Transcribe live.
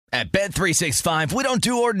At Bet365, we don't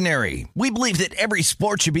do ordinary. We believe that every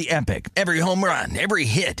sport should be epic. Every home run, every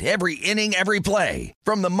hit, every inning, every play.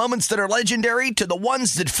 From the moments that are legendary to the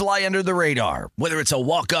ones that fly under the radar. Whether it's a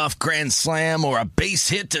walk-off grand slam or a base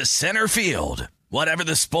hit to center field. Whatever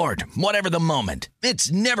the sport, whatever the moment.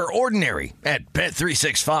 It's never ordinary at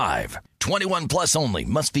Bet365. 21 plus only.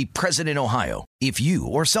 Must be present in Ohio. If you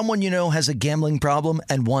or someone you know has a gambling problem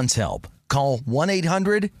and wants help, call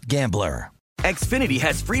 1-800-GAMBLER. Xfinity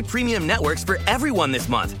has free premium networks for everyone this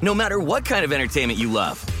month, no matter what kind of entertainment you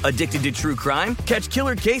love. Addicted to true crime? Catch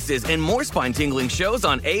killer cases and more spine-tingling shows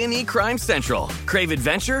on A&E Crime Central. Crave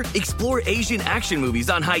adventure? Explore Asian action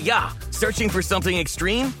movies on Hi-YAH. Searching for something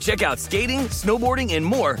extreme? Check out skating, snowboarding, and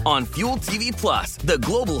more on Fuel TV Plus, the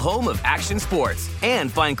global home of action sports.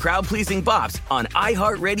 And find crowd-pleasing bops on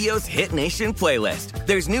iHeartRadio's Hit Nation playlist.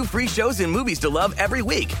 There's new free shows and movies to love every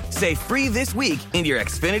week. Say free this week in your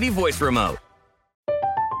Xfinity voice remote.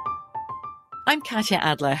 I'm Katya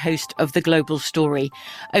Adler, host of The Global Story.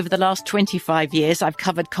 Over the last 25 years, I've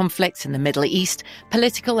covered conflicts in the Middle East,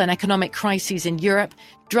 political and economic crises in Europe,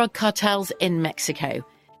 drug cartels in Mexico.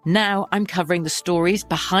 Now I'm covering the stories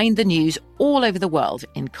behind the news all over the world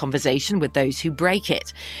in conversation with those who break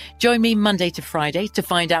it. Join me Monday to Friday to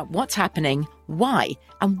find out what's happening, why,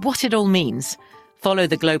 and what it all means. Follow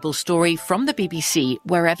The Global Story from the BBC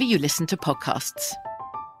wherever you listen to podcasts.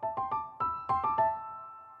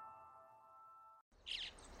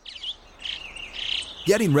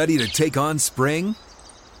 Getting ready to take on spring?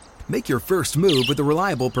 Make your first move with the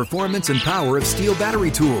reliable performance and power of Steel battery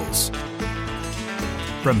tools.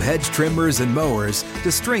 From hedge trimmers and mowers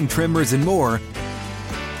to string trimmers and more,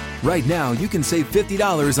 right now you can save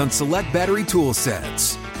 $50 on select battery tool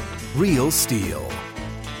sets. Real Steel.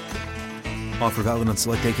 Offer valid on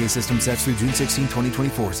select AK system sets through June 16,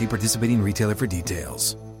 2024. See participating retailer for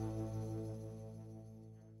details.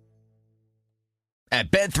 At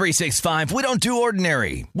Bet365, we don't do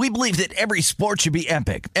ordinary. We believe that every sport should be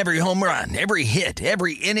epic. Every home run, every hit,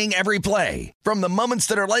 every inning, every play. From the moments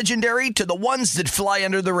that are legendary to the ones that fly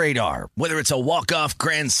under the radar. Whether it's a walk-off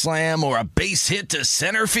grand slam or a base hit to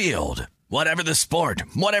center field. Whatever the sport,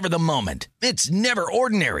 whatever the moment. It's never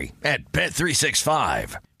ordinary at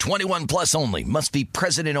Bet365. 21 plus only. Must be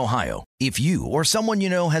present in Ohio. If you or someone you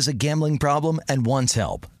know has a gambling problem and wants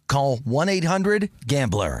help, call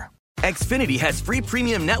 1-800-GAMBLER. Xfinity has free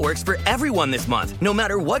premium networks for everyone this month, no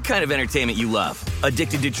matter what kind of entertainment you love.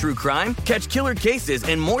 Addicted to true crime? Catch killer cases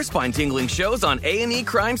and more spine-tingling shows on A&E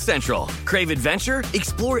Crime Central. Crave adventure?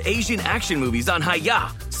 Explore Asian action movies on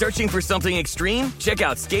Hi-YAH. Searching for something extreme? Check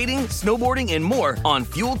out skating, snowboarding, and more on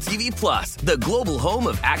Fuel TV Plus, the global home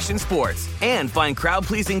of action sports. And find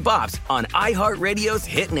crowd-pleasing bops on iHeartRadio's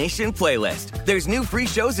Hit Nation playlist. There's new free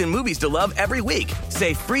shows and movies to love every week.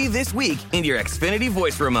 Say free this week in your Xfinity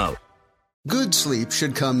voice remote. Good sleep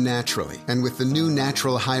should come naturally, and with the new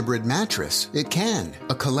Natural Hybrid mattress, it can.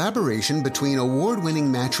 A collaboration between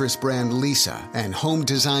award-winning mattress brand Leesa and home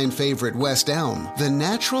design favorite West Elm, the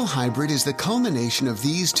Natural Hybrid is the culmination of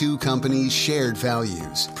these two companies' shared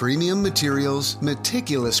values: premium materials,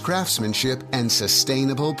 meticulous craftsmanship, and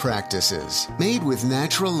sustainable practices. Made with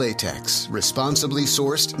natural latex, responsibly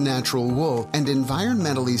sourced natural wool, and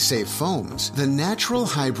environmentally safe foams, the Natural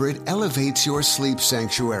Hybrid elevates your sleep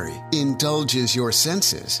sanctuary, indulges your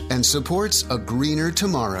senses, and supports a greener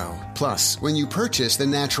tomorrow. Plus, when you purchase the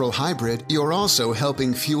Natural Hybrid, you're also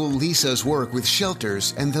helping fuel Leesa's work with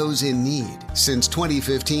shelters and those in need. Since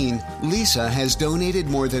 2015, Leesa has donated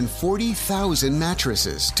more than 40,000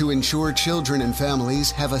 mattresses to ensure children and families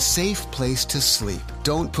have a safe place to sleep.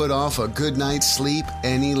 Don't put off a good night's sleep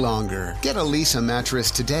any longer. Get a Leesa mattress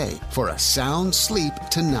today for a sound sleep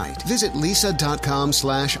tonight. Visit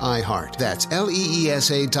leesa.com/iHeart. That's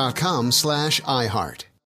LEESA.com/iHeart.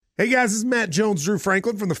 Hey guys, this is Matt Jones, Drew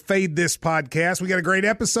Franklin from the Fade This podcast. We got a great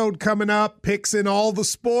episode coming up, picks in all the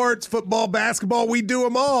sports, football, basketball, we do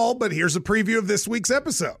them all, but here's a preview of this week's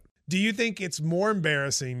episode. Do you think it's more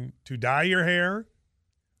embarrassing to dye your hair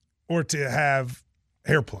or to have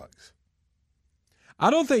hair plugs?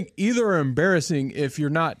 I don't think either are embarrassing if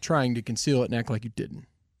you're not trying to conceal it and act like you didn't.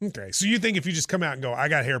 Okay, so you think if you just come out and go, I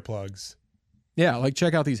got hair plugs. Yeah, like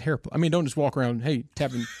check out these hair plugs. I mean, don't just walk around, hey,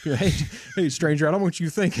 tapping, hey, stranger, I don't want you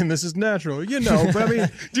thinking this is natural. You know, but I mean,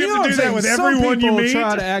 do you have to do that with everyone you meet?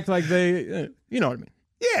 Try to act like they, you know what I mean?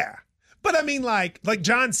 Yeah. But I mean, like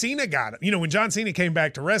John Cena got it. You know, when John Cena came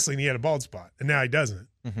back to wrestling, he had a bald spot, and now he doesn't.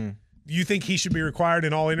 Mm-hmm. Do you think he should be required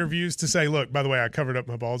in all interviews to say, look, by the way, I covered up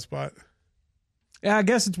my bald spot? Yeah, I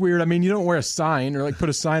guess it's weird. I mean, you don't wear a sign or like put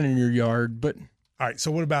a sign in your yard, but. All right, so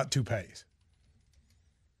what about toupees?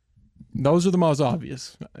 Those are the most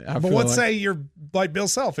obvious. But let's say you're like Bill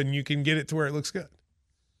Self and you can get it to where it looks good.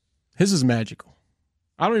 His is magical.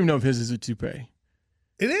 I don't even know if his is a toupee.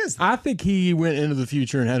 It is. I think he went into the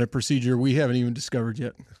future and had a procedure we haven't even discovered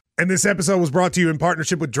yet. And this episode was brought to you in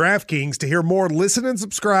partnership with DraftKings. To hear more, listen and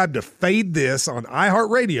subscribe to Fade This on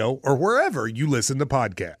iHeartRadio or wherever you listen to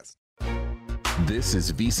podcasts. This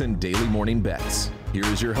is VSiN Daily Morning Bets. Here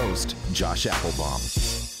is your host, Josh Applebaum.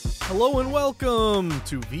 Hello and welcome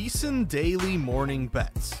to VSiN Daily Morning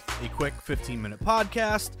Bets, a quick 15-minute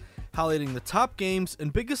podcast highlighting the top games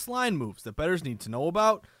and biggest line moves that bettors need to know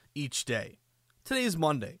about each day. Today is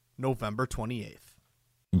Monday, November 28th.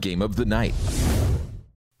 Game of the night.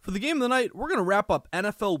 For the game of the night, we're going to wrap up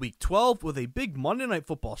NFL Week 12 with a big Monday Night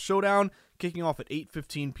Football showdown kicking off at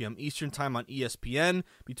 8:15 p.m. Eastern Time on ESPN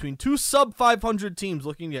between two sub-500 teams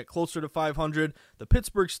looking to get closer to 500, the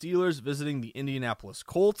Pittsburgh Steelers visiting the Indianapolis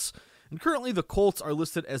Colts. And currently the Colts are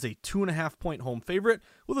listed as a 2.5-point home favorite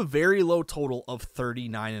with a very low total of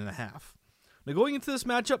 39.5. Now going into this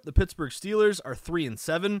matchup, the Pittsburgh Steelers are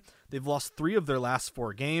 3-7. They've lost 3 of their last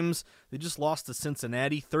 4 games. They just lost to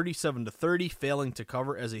Cincinnati 37-30, failing to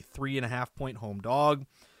cover as a 3.5-point home dog.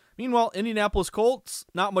 Meanwhile, Indianapolis Colts,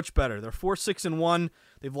 not much better. They're 4-6-1.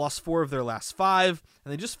 They've lost 4 of their last 5,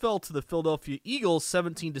 and they just fell to the Philadelphia Eagles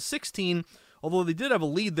 17-16, although they did have a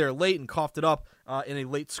lead there late and coughed it up in a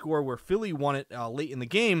late score where Philly won it late in the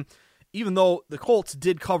game, even though the Colts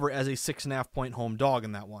did cover as a 6.5-point home dog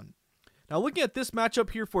in that one. Now, looking at this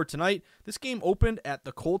matchup here for tonight, this game opened at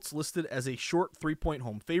the Colts listed as a short 3-point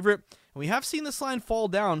home favorite, and we have seen this line fall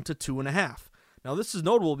down to 2.5. Now, this is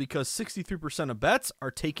notable because 63% of bets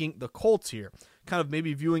are taking the Colts here, kind of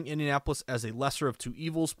maybe viewing Indianapolis as a lesser of two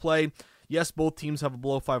evils play. Yes, both teams have a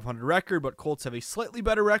below 500 record, but Colts have a slightly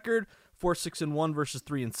better record, 4-6-1 versus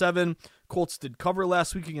 3-7. Colts did cover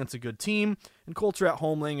last week against a good team, and Colts are at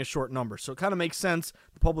home laying a short number, so it kind of makes sense.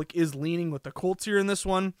 The public is leaning with the Colts here in this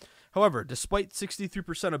one. However, despite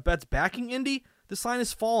 63% of bets backing Indy, this line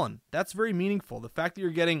has fallen. That's very meaningful. The fact that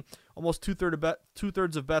you're getting almost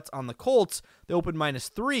two-thirds of bets on the Colts, they open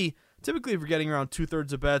 -3. Typically, if you're getting around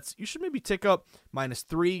 2/3 of bets, you should maybe tick up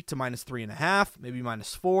 -3 to -3.5, maybe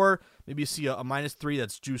 -4. Maybe you see a -3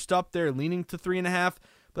 that's juiced up there, leaning to 3.5.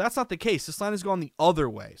 But that's not the case. This line has gone the other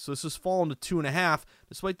way. So this has fallen to 2.5,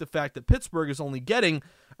 despite the fact that Pittsburgh is only getting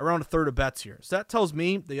around 1/3 of bets here. So that tells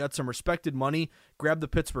me they had some respected money, grabbed the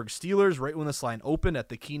Pittsburgh Steelers right when this line opened at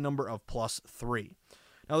the key number of +3.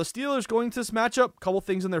 Now the Steelers going to this matchup, a couple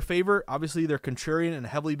things in their favor. Obviously, they're contrarian in a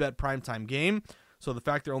heavily bet primetime game. So the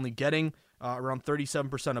fact they're only getting around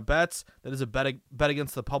 37% of bets, that is a bet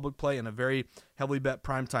against the public play in a very heavily bet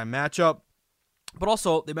primetime matchup. But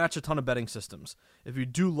also, they match a ton of betting systems, if you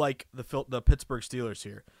do like the Pittsburgh Steelers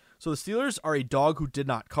here. So the Steelers are a dog who did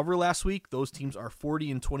not cover last week. Those teams are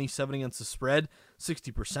 40-27 against the spread,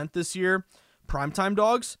 60% this year. Primetime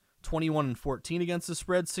dogs, 21-14 against the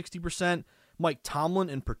spread, 60%. Mike Tomlin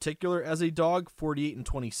in particular as a dog,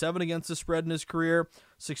 48-27 against the spread in his career,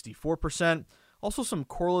 64%. Also some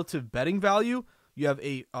correlative betting value. You have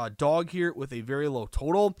a dog here with a very low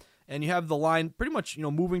total, and you have the line pretty much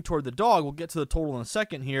moving toward the dog. We'll get to the total in a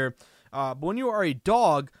second here. But when you are a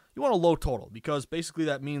dog, you want a low total because basically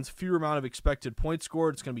that means fewer amount of expected points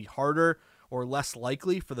scored. It's going to be harder or less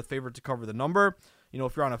likely for the favorite to cover the number.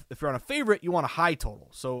 If you're on a favorite, you want a high total.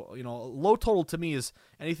 So low total to me is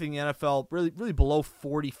anything in the NFL really below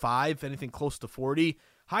 45, anything close to 40.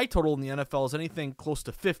 High total in the NFL is anything close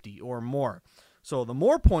to 50 or more. So the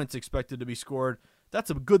more points expected to be scored, that's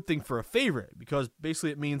a good thing for a favorite because basically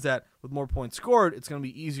it means that with more points scored, it's going to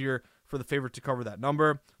be easier for the favorite to cover that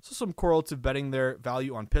number. So some correlative betting there,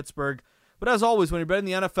 value on Pittsburgh. But as always, when you're betting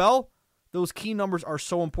the NFL, those key numbers are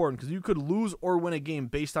so important because you could lose or win a game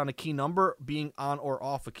based on a key number being on or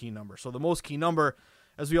off a key number. So the most key number,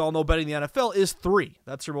 as we all know, betting the NFL is 3.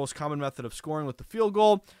 That's your most common method of scoring with the field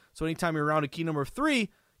goal. So anytime you're around a key number of 3,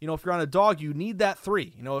 if you're on a dog, you need that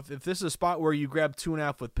 3. If this is a spot where you grab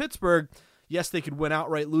 2.5 with Pittsburgh, yes, they could win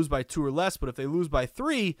outright, lose by 2 or less, but if they lose by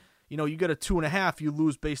 3, you get a 2.5, you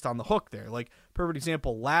lose based on the hook there. Like, perfect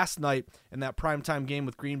example, last night in that primetime game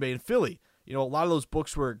with Green Bay and Philly, a lot of those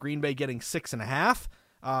books were Green Bay getting 6.5,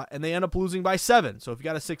 and they end up losing by 7. So if you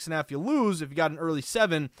got a 6.5, you lose. If you got an early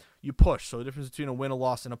 7, you push. So the difference between a win, a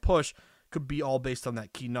loss, and a push could be all based on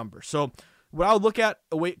that key number. So what I would look at,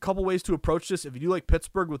 a couple ways to approach this. If you do like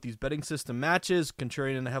Pittsburgh with these betting system matches,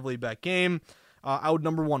 contrarian in a heavily bet game, I would,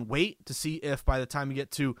 number one, wait to see if by the time you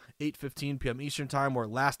get to 8:15 p.m. Eastern time or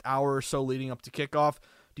last hour or so leading up to kickoff,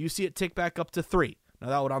 do you see it tick back up to 3? Now,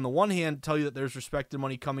 that would, on the one hand, tell you that there's respected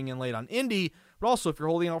money coming in late on Indy, but also if you're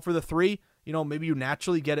holding out for the 3, maybe you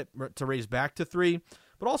naturally get it to raise back to 3.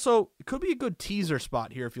 but also it could be a good teaser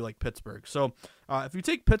spot here if you like Pittsburgh. So if you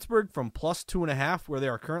take Pittsburgh from plus 2.5 where they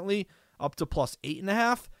are currently up to plus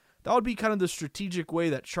 8.5, that would be kind of the strategic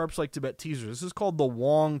way that sharps like to bet teasers. This is called the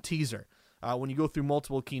Wong teaser when you go through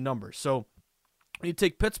multiple key numbers. So when you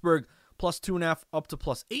take Pittsburgh plus 2.5 up to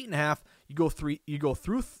plus 8.5, you go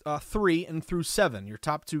through 3 and through 7, your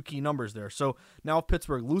top 2 key numbers there. So now if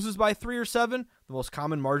Pittsburgh loses by 3 or 7, the most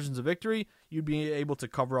common margins of victory, you'd be able to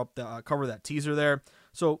cover that teaser there.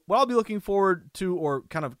 So what I'll be looking forward to, or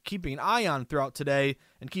kind of keeping an eye on throughout today,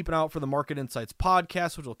 and keeping out for the Market Insights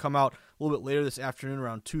podcast, which will come out a little bit later this afternoon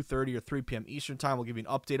around 2:30 or 3 p.m. Eastern time. We'll give you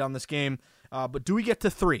an update on this game. But do we get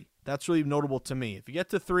to 3? That's really notable to me. If you get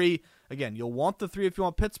to 3, again, you'll want the 3 if you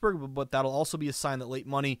want Pittsburgh, but that'll also be a sign that late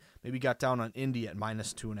money maybe got down on Indy at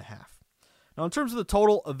minus 2.5. Now, in terms of the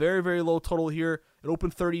total, a very, very low total here. It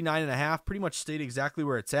opened 39.5, pretty much stayed exactly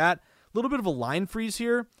where it's at. A little bit of a line freeze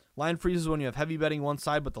here. Line freeze is when you have heavy betting one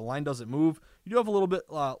side, but the line doesn't move. You do have a little bit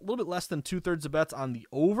less than 2/3 of bets on the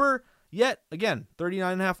over. Yet, again,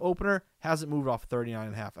 39.5 opener hasn't moved off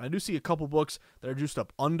 39.5. And I do see a couple books that are juiced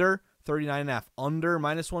up under 39.5 under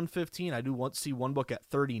minus 115. I do see one book at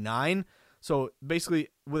 39. So basically,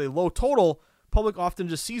 with a low total, public often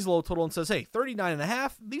just sees a low total and says, hey,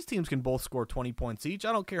 39.5, these teams can both score 20 points each.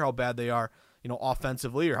 I don't care how bad they are,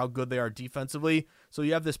 offensively, or how good they are defensively. So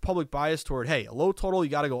you have this public bias toward, hey, a low total,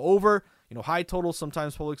 you got to go over. High total,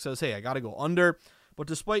 sometimes public says, hey, I got to go under. But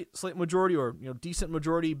despite slight majority or decent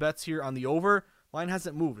majority bets here on the over, line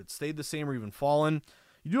hasn't moved. It's stayed the same or even fallen.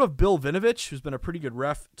 You do have Bill Vinovich, who's been a pretty good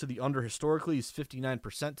ref to the under historically. He's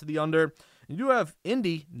 59% to the under. And you do have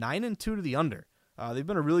Indy 9-2 to the under. They've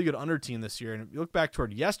been a really good under team this year. And if you look back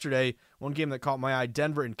toward yesterday, one game that caught my eye,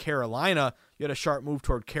 Denver and Carolina, you had a sharp move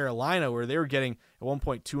toward Carolina where they were getting at one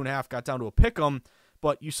point 2.5, got down to a pick 'em.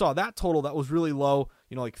 But you saw that total that was really low,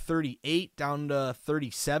 like 38 down to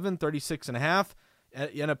 37, 36.5.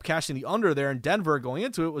 You end up cashing the under there, and Denver going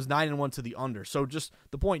into it was 9-1 to the under. So just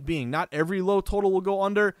the point being, not every low total will go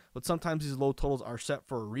under, but sometimes these low totals are set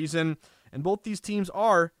for a reason. And both these teams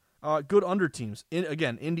are good under teams.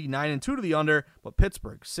 Again, Indy 9-2 to the under, but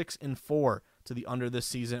Pittsburgh 6-4 to the under this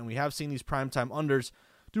season. And we have seen these primetime unders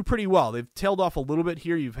do pretty well. They've tailed off a little bit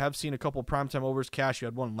here. You have seen a couple primetime overs cash. You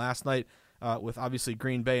had one last night with obviously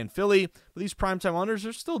Green Bay and Philly. But these primetime unders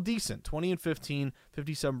are still decent, 20-15,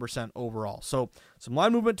 57% overall. So some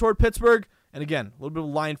line movement toward Pittsburgh. And again, a little bit of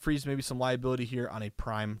line freeze, maybe some liability here on a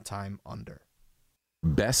primetime under.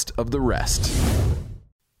 Best of the rest.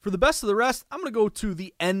 For the best of the rest, I'm going to go to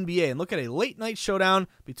the NBA and look at a late night showdown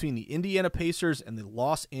between the Indiana Pacers and the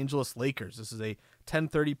Los Angeles Lakers. This is a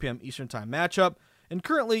 10:30 p.m. Eastern time matchup. And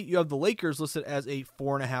currently you have the Lakers listed as a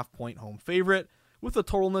 4.5 point home favorite, with a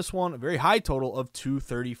total in this one, a very high total of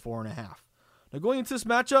 234.5. Now going into this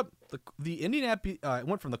matchup, the Indianapolis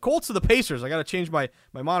went from the Colts to the Pacers. I got to change my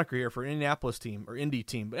moniker here for Indianapolis team or Indy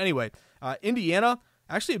team. But anyway, Indiana,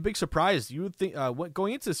 actually a big surprise. You would think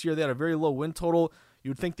going into this year they had a very low win total. You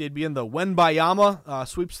would think they'd be in the Wembanyama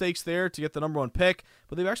sweepstakes there to get the number 1 pick,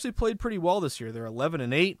 but they've actually played pretty well this year. They're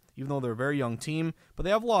 11-8, even though they're a very young team, but they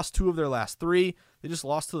have lost 2 of their last 3. They just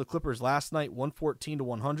lost to the Clippers last night,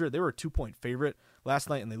 114-100. They were a 2-point favorite last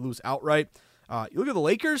night, and they lose outright. You look at the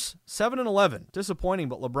Lakers, 7-11, disappointing,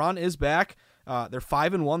 but LeBron is back. They're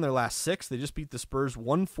 5-1 their last 6. They just beat the Spurs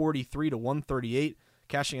 143-138,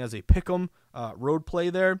 cashing as a pick'em road play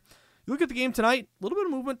there. You look at the game tonight, a little bit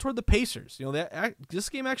of movement toward the Pacers. This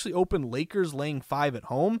game actually opened Lakers laying 5 at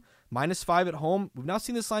home, -5 at home. We've now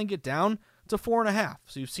seen this line get down to 4.5.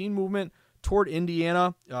 So you've seen movement toward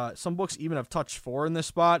Indiana. Some books even have touched 4 in this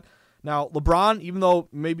spot. Now, LeBron, even though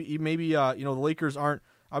maybe the Lakers aren't,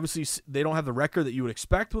 obviously they don't have the record that you would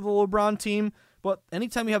expect with a LeBron team, but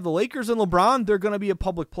anytime you have the Lakers and LeBron, they're going to be a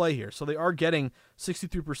public play here. So they are getting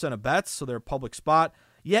 63% of bets, so they're a public spot.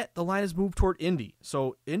 Yet the line has moved toward Indy.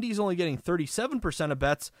 So Indy's only getting 37% of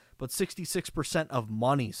bets, but 66% of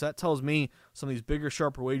money. So that tells me some of these bigger,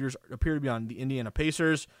 sharper wagers appear to be on the Indiana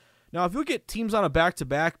Pacers. Now, if you look at teams on a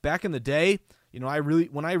back-to-back, back in the day, when I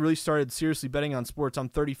really started seriously betting on sports, I'm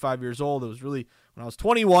 35 years old. It was really, when I was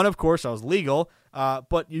 21, of course, I was legal.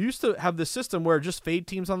 But you used to have this system where just fade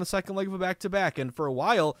teams on the second leg of a back-to-back. And for a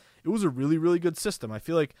while, it was a really, really good system. I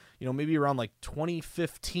feel like, maybe around like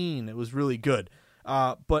 2015, it was really good.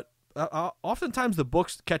 But oftentimes the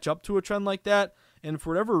books catch up to a trend like that, and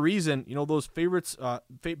for whatever reason, those favorites,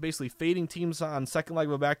 basically fading teams on second leg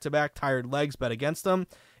of a back-to-back, tired legs, bet against them.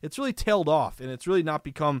 It's really tailed off, and it's really not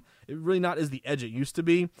is the edge it used to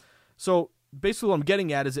be. So basically what I'm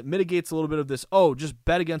getting at is it mitigates a little bit of this, just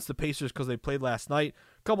bet against the Pacers because they played last night.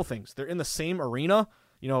 A couple things. They're in the same arena.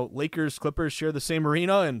 Lakers, Clippers share the same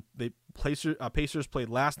arena, and Pacers played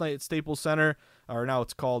last night at Staples Center, or now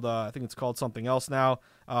it's called, I think it's called something else now.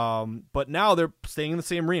 But now they're staying in the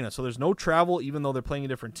same arena, so there's no travel, even though they're playing a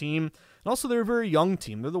different team. And also, they're a very young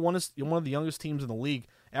team. They're one of the youngest teams in the league.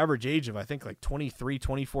 Average age of, I think, like 23,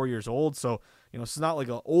 24 years old. So, this is not like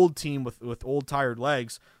an old team with old tired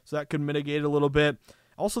legs. So that could mitigate it a little bit.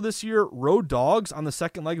 Also this year, road dogs on the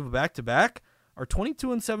second leg of a back-to-back are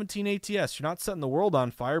 22-17 ATS. You're not setting the world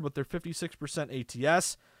on fire, but they're 56%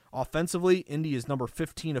 ATS. Offensively, Indy is number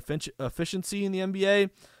 15 efficiency in the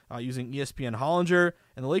NBA, using ESPN Hollinger,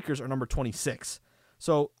 and the Lakers are number 26.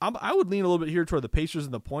 So I would lean a little bit here toward the Pacers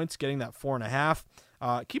and the points, getting that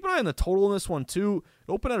 4.5. Keep an eye on the total in this one, too.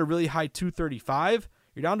 It opened at a really high 235.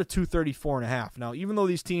 You're down to 234.5. Now, even though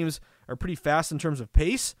these teams are pretty fast in terms of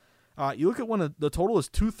pace, you look at when the total is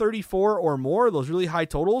 234 or more, those really high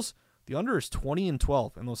totals, the under is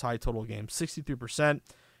 20-12 in those high total games, 63%.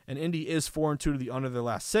 And Indy is 4-2 to the under their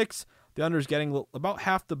last 6. The under is getting about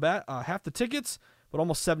half the tickets, but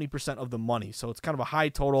almost 70% of the money. So it's kind of a high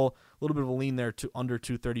total, a little bit of a lean there to under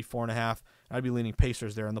 234.5. I'd be leaning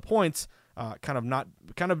Pacers there in the points. Kind of not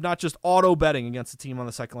just auto betting against the team on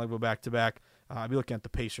the second leg of a back-to-back. I'd be looking at the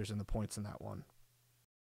Pacers and the points in that one.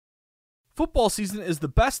 Football season is the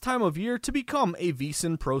best time of year to become a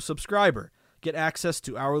VSiN Pro subscriber. Get access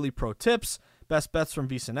to hourly pro tips, best bets from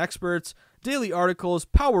VSiN experts, daily articles,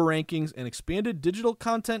 power rankings, and expanded digital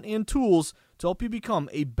content and tools to help you become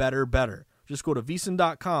a better bettor. Just go to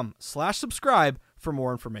VSiN.com/subscribe for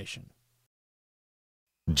more information.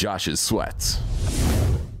 Josh's Sweats.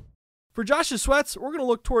 For Josh's Sweats, we're going to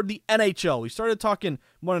look toward the NHL. We started talking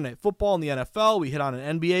Monday Night Football in the NFL. We hit on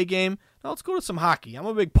an NBA game. Now let's go to some hockey. I'm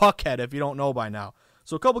a big puck head if you don't know by now.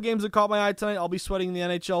 So a couple games that caught my eye tonight. I'll be sweating in the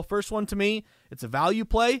NHL. First one to me, it's a value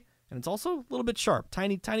play, and it's also a little bit sharp.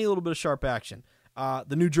 Tiny little bit of sharp action.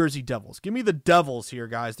 The New Jersey Devils. Give me the Devils here,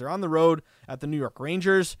 guys. They're on the road at the New York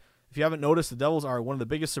Rangers. If you haven't noticed, the Devils are one of the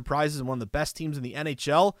biggest surprises and one of the best teams in the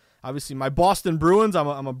NHL. Obviously, my Boston Bruins,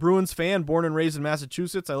 I'm a Bruins fan, born and raised in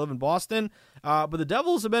Massachusetts. I live in Boston. But the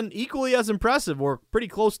Devils have been equally as impressive, or pretty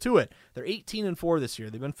close to it. They're 18-4 this year.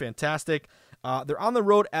 They've been fantastic. They're on the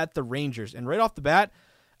road at the Rangers. And right off the bat,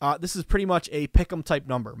 this is pretty much a pick'em type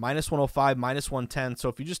number, -105, -110. So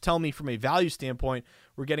if you just tell me from a value standpoint,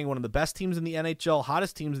 we're getting one of the best teams in the NHL,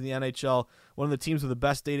 hottest teams in the NHL, one of the teams with the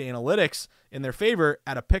best data analytics in their favor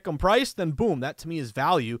at a pick'em price, then boom, that to me is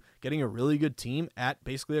value, getting a really good team at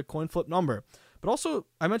basically a coin flip number. But also,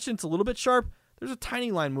 I mentioned it's a little bit sharp. There's a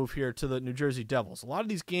tiny line move here to the New Jersey Devils. A lot of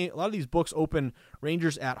these books open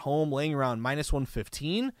Rangers at home, laying around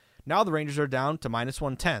 -115. Now the Rangers are down to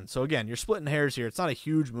 -110. So again, you're splitting hairs here. It's not a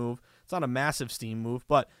huge move. It's not a massive steam move,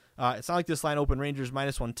 but it's not like this line opened Rangers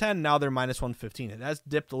 -110. Now they're -115. It has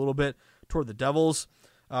dipped a little bit toward the Devils.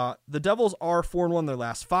 The Devils are 4-1 their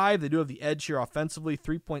last 5. They do have the edge here offensively,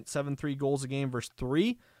 3.73 goals a game versus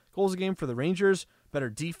 3 goals a game for the Rangers. Better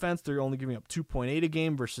defense. They're only giving up 2.8 a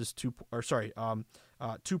game versus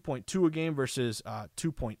 2.2 a game versus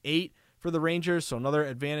 2.8 for the Rangers. So another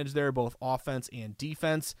advantage there, both offense and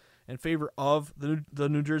defense, in favor of the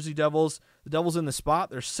New Jersey Devils. The Devils in the spot.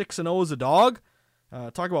 They're 6-0 as a dog.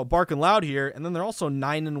 Talk about barking loud here. And then they're also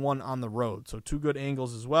 9-1 on the road. So 2 good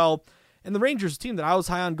angles as well. And the Rangers, team that I was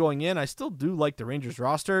high on going in, I still do like the Rangers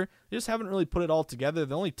roster. They just haven't really put it all together.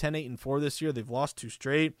 They're only 10-8-4 this year. They've lost 2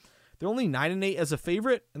 straight. They're only 9-8 as a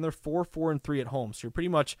favorite, and they're 4-4-3 at home. So you're pretty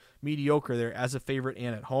much mediocre there as a favorite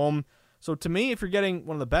and at home. So to me, if you're getting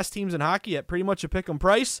one of the best teams in hockey at pretty much a pick 'em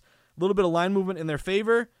price, a little bit of line movement in their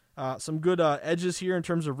favor, some good edges here in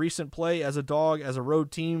terms of recent play as a dog, as a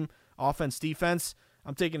road team, offense, defense,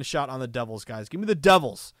 I'm taking a shot on the Devils, guys. Give me the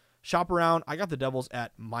Devils. Shop around. I got the Devils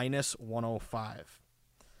at -105.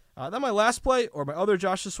 Then my last play, or my other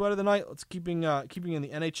Josh's Sweat of the night, let's keeping in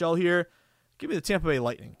the NHL here. Give me the Tampa Bay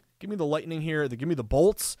Lightning. Give me the Lightning here. Give me the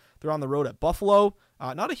Bolts. They're on the road at Buffalo.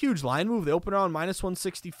 Not a huge line move. They open around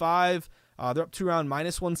 -165. They're up to around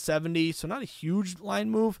 -170, so not a huge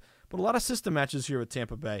line move, but a lot of system matches here with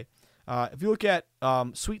Tampa Bay. If you look at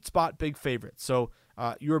sweet spot big favorites, so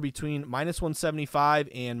you're between -175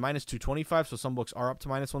 and -225, so some books are up to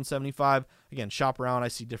 -175. Again, shop around. I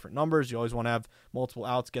see different numbers. You always want to have multiple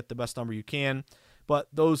outs, get the best number you can. But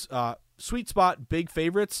those sweet spot big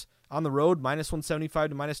favorites on the road, -175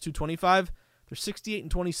 to -225, they're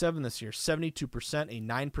 68-27 this year, 72%, a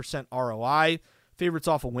 9% ROI. Favorites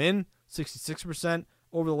off a win, 66%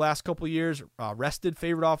 over the last couple of years. Rested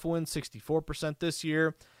favorite off a win, 64% this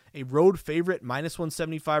year. A road favorite,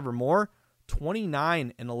 -175 or more,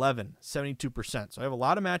 29-11, 72%. So I have a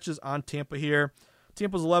lot of matches on Tampa here.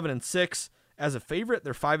 Tampa's 11-6 as a favorite.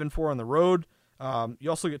 They're 5-4 on the road. You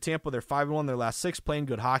also get Tampa. They're 5-1 their last 6, playing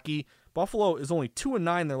good hockey. Buffalo is only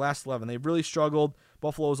 2-9 their last 11. They've really struggled.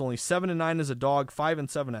 Buffalo is only 7-9 as a dog,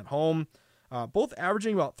 5-7 at home. Both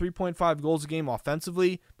averaging about 3.5 goals a game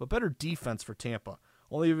offensively, but better defense for Tampa.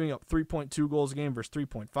 Only giving up 3.2 goals a game versus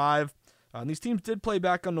 3.5. And these teams did play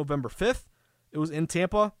back on November 5th. It was in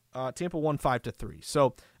Tampa. Tampa won 5-3.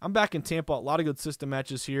 So I'm back in Tampa. A lot of good system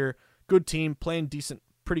matches here. Good team, playing decent,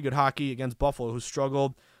 pretty good hockey against Buffalo, who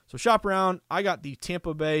struggled. So shop around. I got the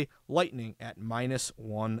Tampa Bay Lightning at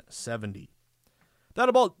 -170.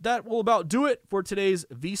 That will about do it for today's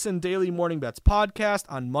VSiN Daily Morning Bets podcast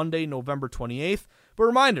on Monday, November 28th. But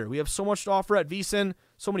reminder, we have so much to offer at VSiN,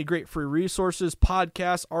 so many great free resources,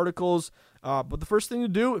 podcasts, articles. But the first thing to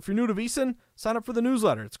do, if you're new to VSiN, sign up for the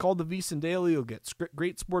newsletter. It's called the VSiN Daily. You'll get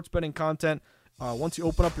great sports betting content. Once you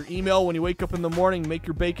open up your email, when you wake up in the morning, make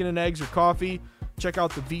your bacon and eggs or coffee, check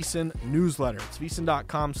out the VSiN newsletter. It's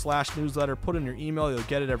vsin.com/newsletter. Put in your email. You'll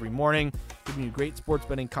get it every morning, giving you great sports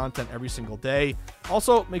betting content every single day.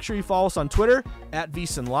 Also, make sure you follow us on Twitter at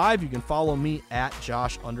VSiN Live. You can follow me at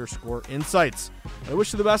Josh_Insights. I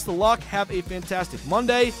wish you the best of luck. Have a fantastic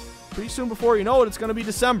Monday. Pretty soon before you know it, it's going to be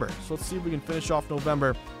December. So let's see if we can finish off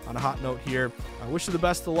November on a hot note here. I wish you the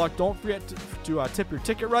best of luck. Don't forget to tip your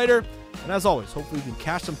ticket writer. And as always, hopefully you can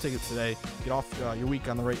cash some tickets today. Get off your week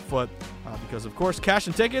on the right foot. Because, of course, cash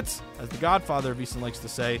and tickets, as the godfather of VSiN likes to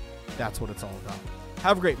say, that's what it's all about.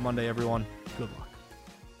 Have a great Monday, everyone. Good luck.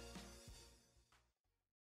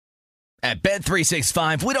 At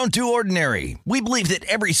Bet365, we don't do ordinary. We believe that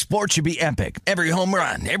every sport should be epic. Every home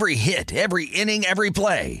run, every hit, every inning, every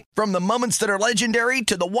play. From the moments that are legendary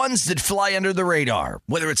to the ones that fly under the radar.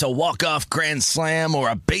 Whether it's a walk-off grand slam or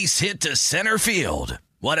a base hit to center field.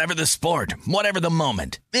 Whatever the sport, whatever the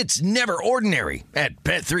moment. It's never ordinary at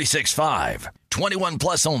Bet365. 21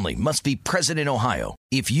 plus only. Must be present in Ohio.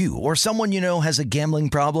 If you or someone you know has a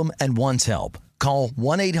gambling problem and wants help, call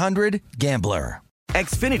 1-800-GAMBLER.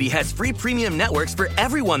 Xfinity has free premium networks for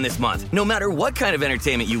everyone this month, no matter what kind of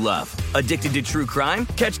entertainment you love. Addicted to true crime?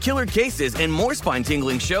 Catch killer cases and more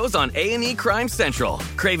spine-tingling shows on A&E Crime Central.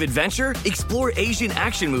 Crave adventure? Explore Asian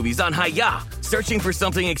action movies on Hi-YAH. Searching for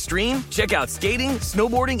something extreme? Check out skating,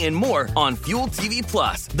 snowboarding, and more on Fuel TV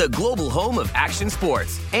Plus, the global home of action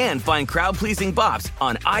sports. And find crowd-pleasing bops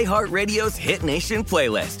on iHeartRadio's Hit Nation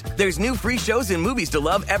playlist. There's new free shows and movies to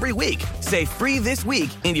love every week. Say free this week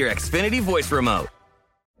in your Xfinity voice remote.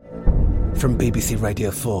 From BBC Radio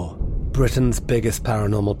 4, Britain's biggest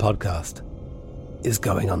paranormal podcast is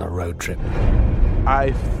going on a road trip.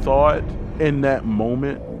 I thought in that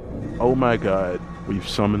moment, oh my God, we've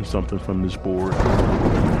summoned something from this board.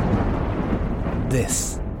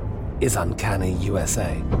 This is Uncanny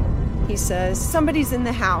USA. He says, somebody's in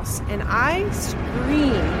the house, and I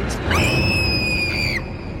screamed.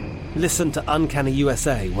 Listen to Uncanny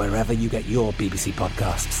USA wherever you get your BBC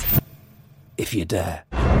podcasts, if you dare.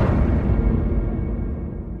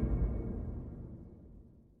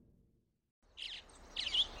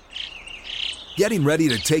 Getting ready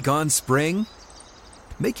to take on spring?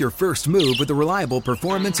 Make your first move with the reliable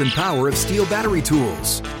performance and power of Steel battery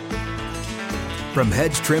tools. From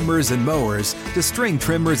hedge trimmers and mowers to string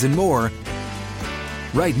trimmers and more,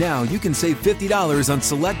 right now you can save $50 on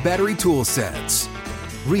select battery tool sets.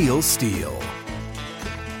 Real Steel.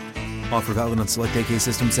 Offer valid on select AK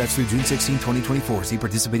system sets through June 16, 2024. See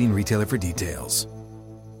participating retailer for details.